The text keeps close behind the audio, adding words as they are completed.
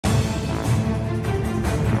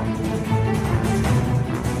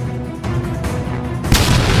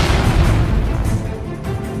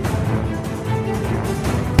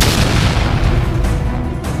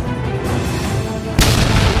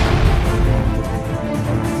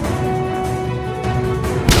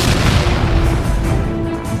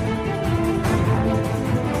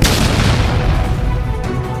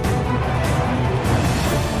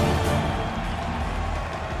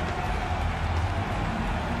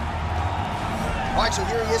All right, so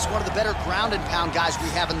here he is, one of the better ground and pound guys we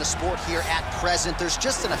have in the sport here at present. There's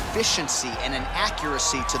just an efficiency and an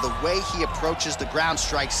accuracy to the way he approaches the ground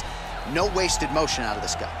strikes. No wasted motion out of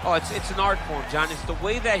this guy. Oh, it's an art form, John. It's the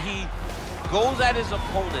way that he goes at his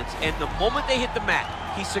opponents, and the moment they hit the mat,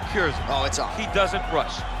 he secures them. Oh, it's on. He doesn't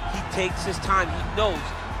rush. He takes his time. He knows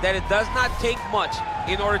that it does not take much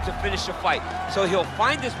in order to finish a fight. So he'll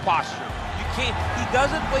find his posture. He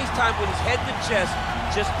doesn't waste time with his head to chest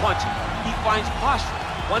just punching. He finds posture.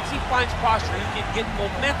 Once he finds posture, he can get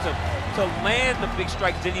momentum to land the big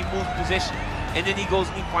strikes. Then he moves position. And then he goes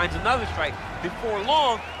and he finds another strike. Before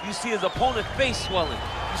long, you see his opponent's face swelling.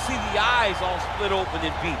 You see the eyes all split open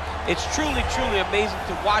and beat. It's truly, truly amazing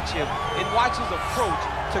to watch him and watch his approach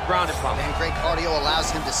to ground and pound. And great cardio allows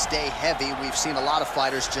him to stay heavy. We've seen a lot of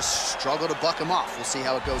fighters just struggle to buck him off. We'll see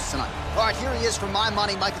how it goes tonight. All right, here he is for my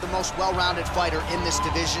money. Mike, the most well-rounded fighter in this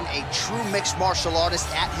division, a true mixed martial artist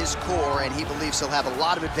at his core, and he believes he'll have a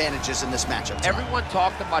lot of advantages in this matchup tonight. Everyone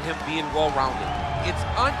talked about him being well-rounded. It's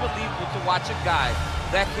unbelievable to watch a guy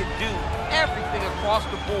that can do everything across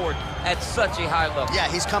the board at such a high level. Yeah,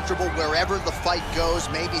 he's comfortable wherever the fight goes.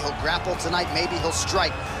 Maybe he'll grapple tonight, maybe he'll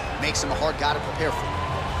strike. Makes him a hard guy to prepare for.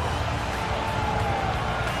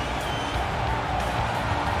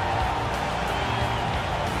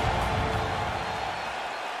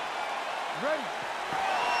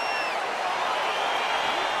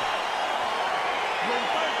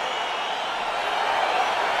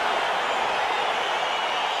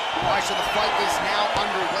 All right, so the fight is now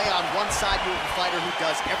underway. On one side, you have a fighter who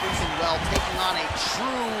does everything well, taking on a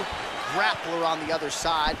true grappler on the other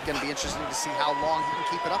side. Going to be interesting to see how long he can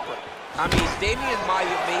keep it upright. I mean, Damian Maia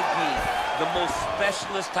may be the most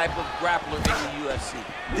specialist type of grappler in the UFC.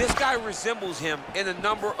 This guy resembles him in a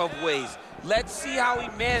number of ways. Let's see how he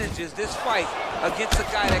manages this fight against a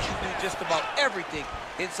guy that can do just about everything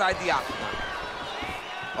inside the octagon.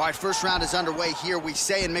 All right, first round is underway here. We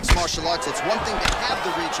say in mixed martial arts, it's one thing to have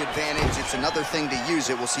the reach advantage. It's another thing to use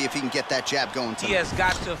it. We'll see if he can get that jab going tonight. He has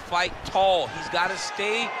got to fight tall. He's got to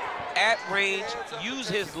stay at range, use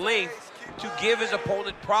his length to give his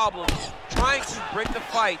opponent problems, trying to bring the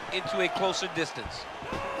fight into a closer distance.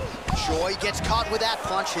 Choi gets caught with that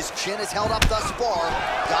punch. His chin is held up thus far.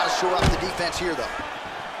 Got to shore up the defense here, though.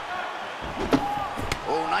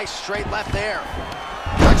 Oh, nice straight left there.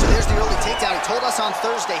 All right, so there's the early takedown. He told us on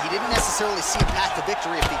Thursday he didn't necessarily see a path to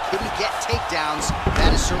victory if he couldn't get takedowns.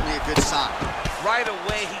 That is certainly a good sign. Right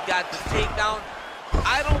away, he got the takedown.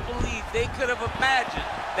 I don't believe they could have imagined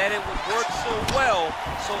that it would work so well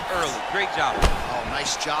so early. Great job. Oh,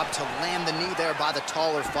 nice job to land the knee there by the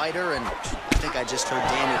taller fighter. And I think I just heard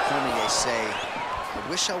Daniel Cormier say, I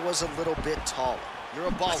wish I was a little bit taller. You're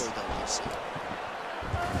a baller, though, you see.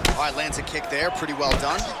 All right, lands a kick there. Pretty well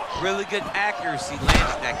done. Really good accuracy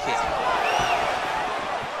landing that kick.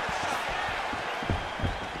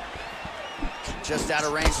 Just out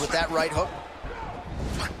of range with that right hook.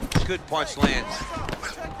 Good punch lands.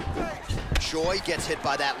 Choi gets hit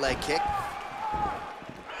by that leg kick.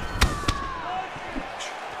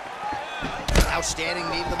 Outstanding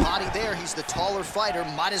knee to the body there. He's the taller fighter.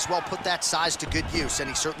 Might as well put that size to good use, and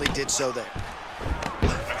he certainly did so there.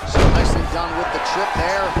 So nicely done with the trip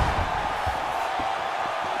there.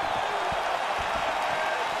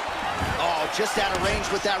 Oh, just out of range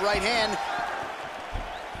with that right hand.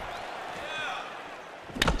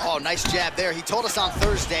 Oh, nice jab there. He told us on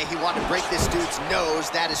Thursday he wanted to break this dude's nose.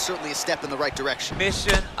 That is certainly a step in the right direction.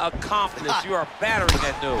 Mission accomplished. You are battering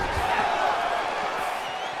that nose.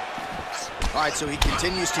 All right, so he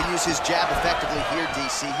continues to use his jab effectively here,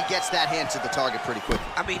 DC. He gets that hand to the target pretty quick.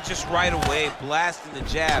 I mean, just right away, blasting the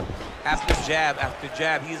jab after jab after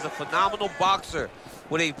jab. He's a phenomenal boxer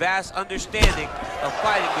with a vast understanding of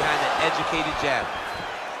fighting behind an educated jab.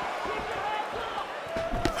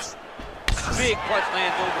 Big punch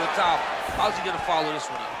lands over the top. How's he gonna follow this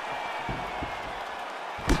one up?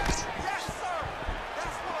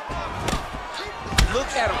 Look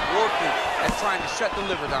at him working at trying to shut the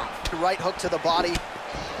liver down. Right hook to the body.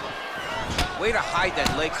 Way to hide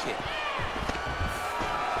that leg kick.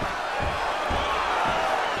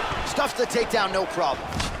 Stuffs the takedown, no problem.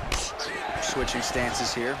 Switching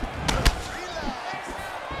stances here.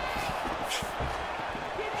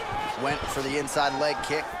 Went for the inside leg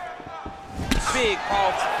kick. Big,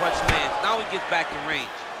 powerful punch lands. Now he gets back in range.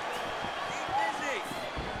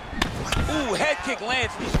 Ooh, head kick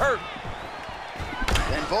lands, and he's hurt.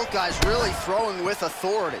 And both guys really throwing with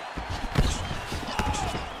authority.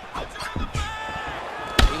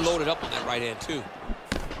 He loaded up on that right hand, too.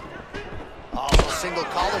 Oh, a single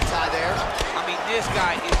collar tie there. I mean, this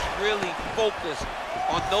guy is really focused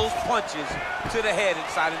on those punches to the head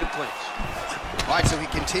inside of the clinch. All right, so he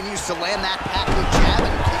continues to land that patented jab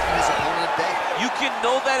and keeping his opponent at bay. You can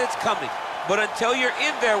know that it's coming, but until you're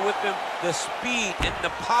in there with him, the speed and the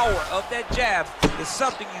power of that jab is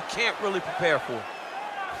something you can't really prepare for.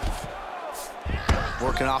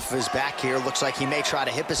 Working off of his back here. Looks like he may try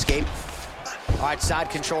to hip escape. All right, side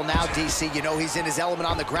control now, DC. You know he's in his element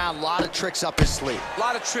on the ground. A lot of tricks up his sleeve. A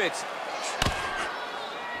lot of tricks.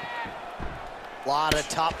 A lot of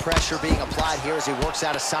top pressure being applied here as he works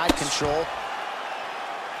out of side control.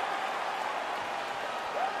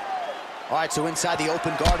 All right, so inside the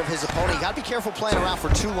open guard of his opponent. You got to be careful playing around for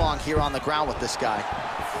too long here on the ground with this guy.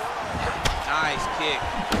 Nice kick.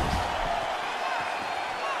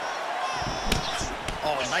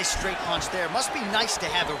 Oh, a nice straight punch there. Must be nice to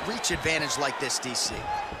have a reach advantage like this, DC.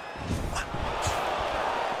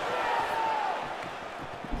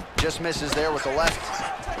 Just misses there with the left.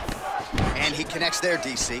 And he connects there,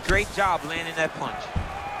 DC. Great job landing that punch.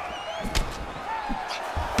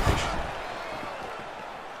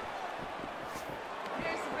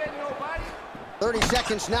 .30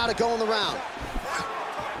 seconds now to go in the round.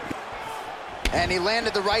 And he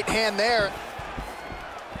landed the right hand there.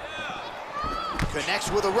 Connects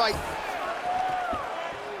with a right.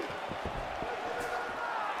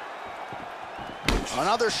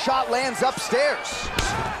 Another shot lands upstairs.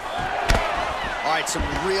 All right, some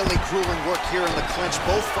really grueling work here in the clinch.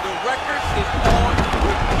 Both. The record is on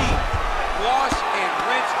repeat. Wash and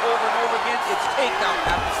rinse over and over again. It's takedown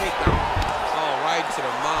after takedown. Oh, right to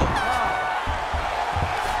the mouth.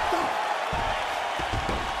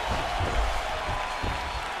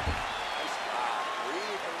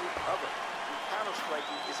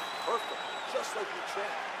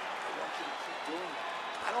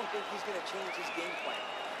 He's going to change his game plan.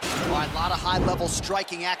 All right, a lot of high-level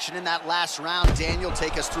striking action in that last round. Daniel,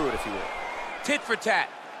 take us through it, if you will. Tit for tat.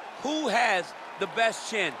 Who has the best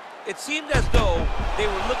chin? It seemed as though they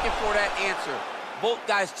were looking for that answer. Both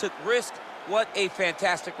guys took risk. What a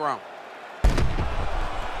fantastic round.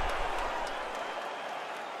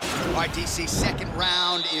 All right, DC, second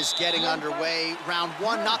round is getting underway. Round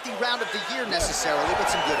one, not the round of the year necessarily, but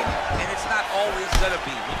some good in there. And it's not always going to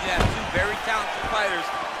be. When you have two very talented fighters,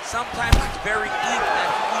 sometimes it's very even,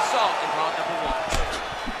 as we saw in round number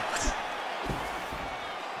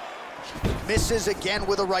one. Misses again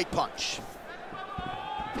with a right punch.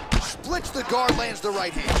 Splits the guard, lands the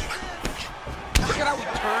right hand. Look at how he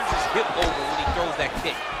turns his hip over when he throws that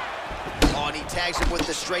kick. Oh, and he tags him with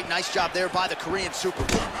the straight. Nice job there by the Korean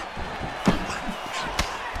Superman.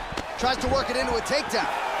 Tries to work it into a takedown.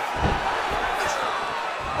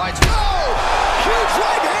 All right, oh! Huge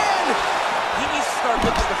right hand! He needs to start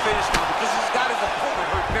looking to finish now because he's got his opponent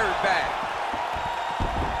hurt very bad.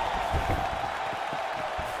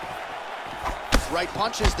 Right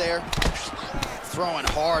punches there. Throwing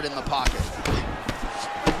hard in the pocket.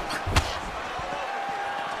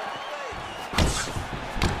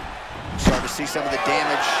 Start to see some of the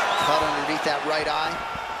damage cut underneath that right eye.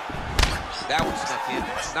 That one snuck in.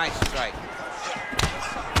 Nice strike.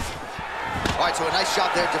 All right, so a nice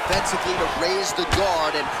shot there defensively to raise the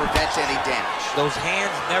guard and prevent any damage. Those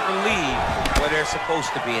hands never leave where they're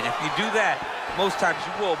supposed to be, and if you do that, most times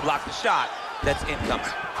you will block the shot that's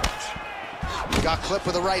incoming. Got clipped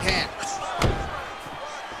with the right hand.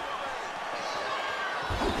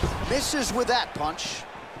 Misses with that punch.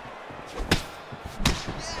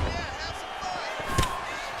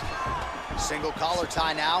 Single collar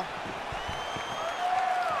tie now.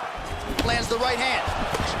 Lands the right hand.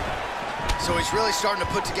 So he's really starting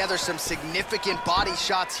to put together some significant body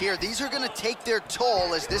shots here. These are going to take their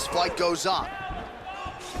toll as this fight goes on.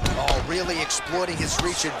 Oh, really exploiting his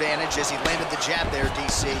reach advantage as he landed the jab there,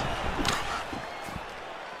 DC.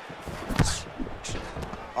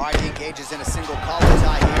 All right, he engages in a single collar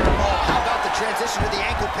tie here. Oh, how about the transition to the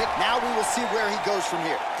ankle pick? Now we will see where he goes from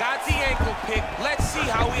here. Got the ankle pick. Let's see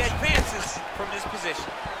how he advances from this position.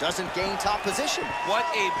 Doesn't gain top position. What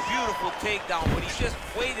a beautiful takedown, but he just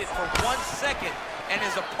waited for 1 second, and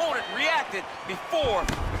his opponent reacted before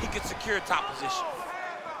he could secure top position.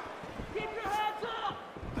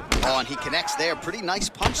 Oh, and he connects there. Pretty nice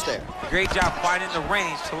punch there. Great job finding the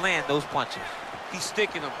range to land those punches. He's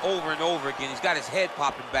sticking them over and over again. He's got his head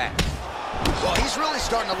popping back. Well, he's really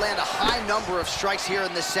starting to land a high number of strikes here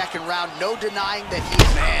in this second round. No denying that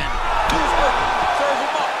he's man. Who's working? Serve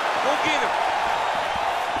him up. Go get him.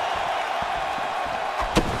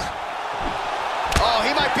 Oh,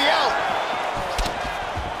 he might be out.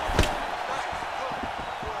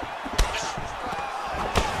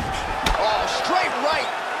 Oh, straight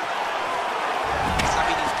right. I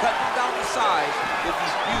mean, he's cutting down the sides with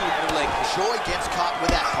these beautiful leg kicks. Choi gets caught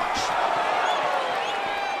with that punch.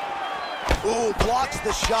 Ooh, blocks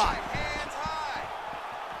the shot.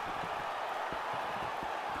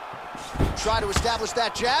 Try to establish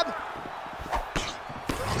that jab.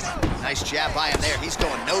 Nice jab by him there. He's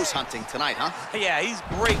going nose hunting tonight, huh? Yeah, he's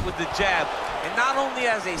great with the jab. And not only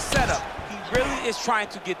as a setup, he really is trying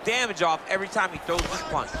to get damage off every time he throws this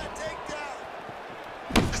punch.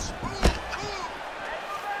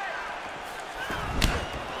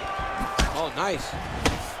 Oh, nice.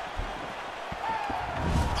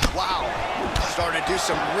 Wow. Starting to do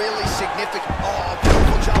some really significant... Oh,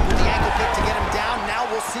 beautiful job with the ankle kick to get him down. Now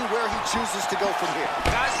we'll see where he chooses to go from here.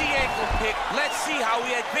 Got the ankle kick. Let's see how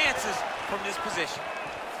he advances from this position.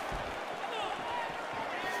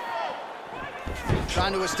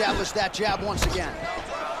 Trying to establish that jab once again.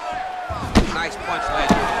 Nice punch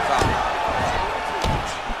landed on the top.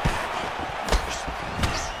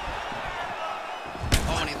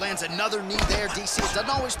 Lands another knee there, DC. It doesn't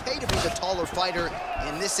always pay to be the taller fighter.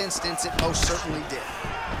 In this instance, it most certainly did.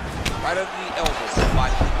 Right under the elbow,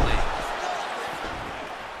 watch him land.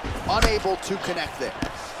 Unable to connect there.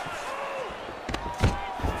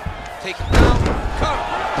 Take him down, cover.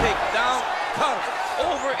 Take him down, cover.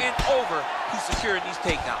 Over and over, he's securing these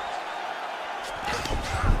takedowns.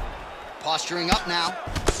 Posturing up now.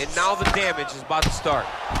 And now the damage is about to start.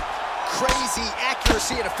 Crazy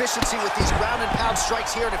accuracy and efficiency with these ground and pound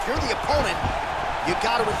strikes here, and if you're the opponent, you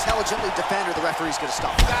got to intelligently defend or the referee's going to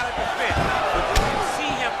stop. You got to defend, but you can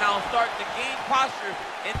see him now starting to gain posture,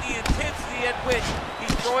 and the intensity at which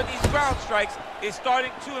he's throwing these ground strikes is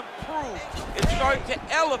starting to improve. It's starting to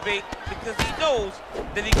elevate because he knows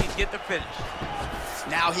that he can get the finish.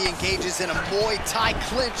 Now he engages in a Muay Thai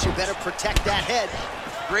clinch. You better protect that head.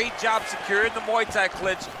 Great job securing the Muay Thai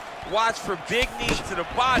clinch. Watch for big knees to the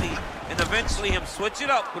body, and eventually him switch it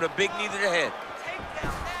up with a big knee to the head.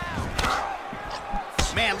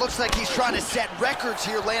 Man, looks like he's trying to set records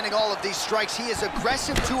here, landing all of these strikes. He is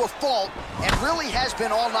aggressive to a fault, and really has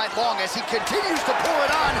been all night long as he continues to pour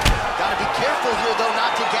it on. Gotta be careful here, though,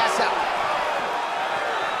 not to gas out.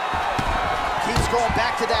 Keeps going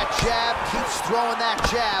back to that jab, keeps throwing that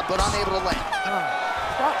jab, but unable to land.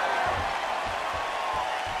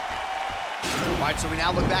 All right, so we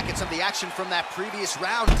now look back at some of the action from that previous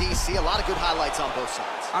round, DC. A lot of good highlights on both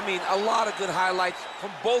sides. I mean, a lot of good highlights from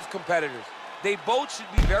both competitors. They both should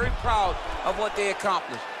be very proud of what they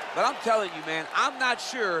accomplished. But I'm telling you, man, I'm not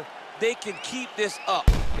sure they can keep this up.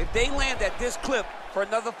 If they land at this clip for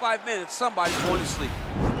another 5 minutes, somebody's going to sleep.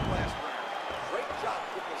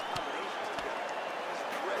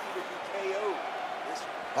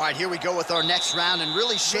 All right, here we go with our next round, and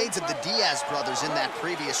really shades of the Diaz brothers in that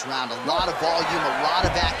previous round. A lot of volume, a lot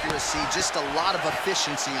of accuracy, just a lot of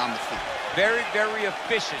efficiency on the feet. Very, very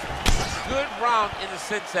efficient. Good round in the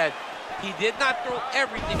sense that he did not throw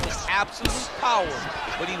everything with absolute power,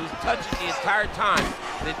 but he was touching the entire time.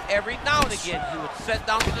 And then every now and again, he would set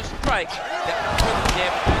down with a strike that would really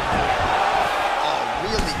damage him. Oh,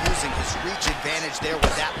 really using his reach advantage there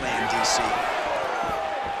with that land, DC.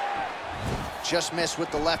 Just missed with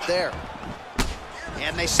the left there.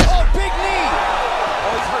 And they say, oh, big knee!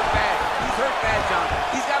 Oh, he's hurt bad. He's hurt bad, John.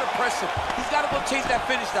 He's got to press him. He's got to go chase that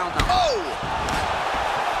finish down now. Oh!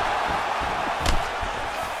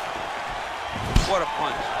 What a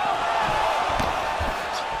punch.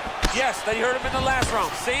 Yes, that he hurt him in the last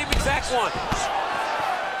round. Same exact one.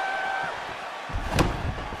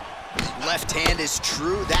 Left hand is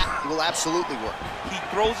true. That will absolutely work. He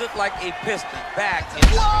throws it like a piston. Back and...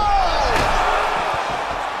 Whoa!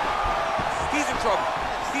 He's in trouble.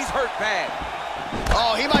 He's hurt bad.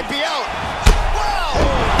 Oh, he might be out. Whoa!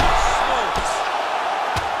 Smokes.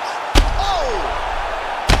 Oh!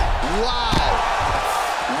 Wow.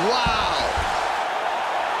 Wow.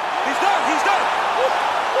 He's done. He's done.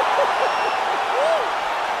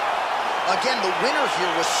 Again, the winner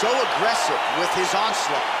here was so aggressive with his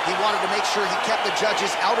onslaught. He wanted to make sure he kept the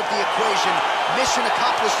judges out of the equation. Mission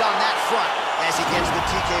accomplished on that front as he gets the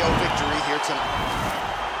TKO victory here tonight.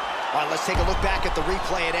 All right, let's take a look back at the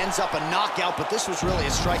replay. It ends up a knockout, but this was really a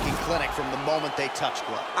striking clinic from the moment they touched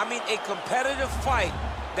glove. I mean, a competitive fight.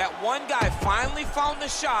 That one guy finally found the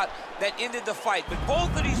shot that ended the fight. But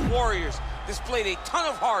both of these warriors displayed a ton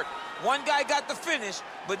of heart. One guy got the finish,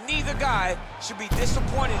 but neither guy should be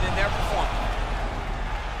disappointed in their performance.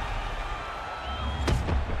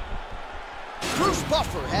 Bruce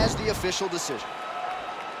Buffer has the official decision.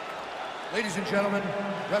 Ladies and gentlemen,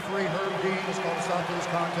 referee Herb Dean has called a stop to this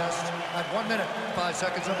contest at 1 minute, 5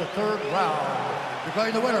 seconds of the third round.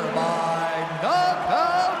 Declaring the winner by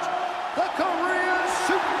knockout, the Korean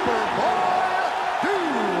Superboy,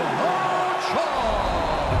 doohochoi.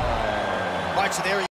 All right, so there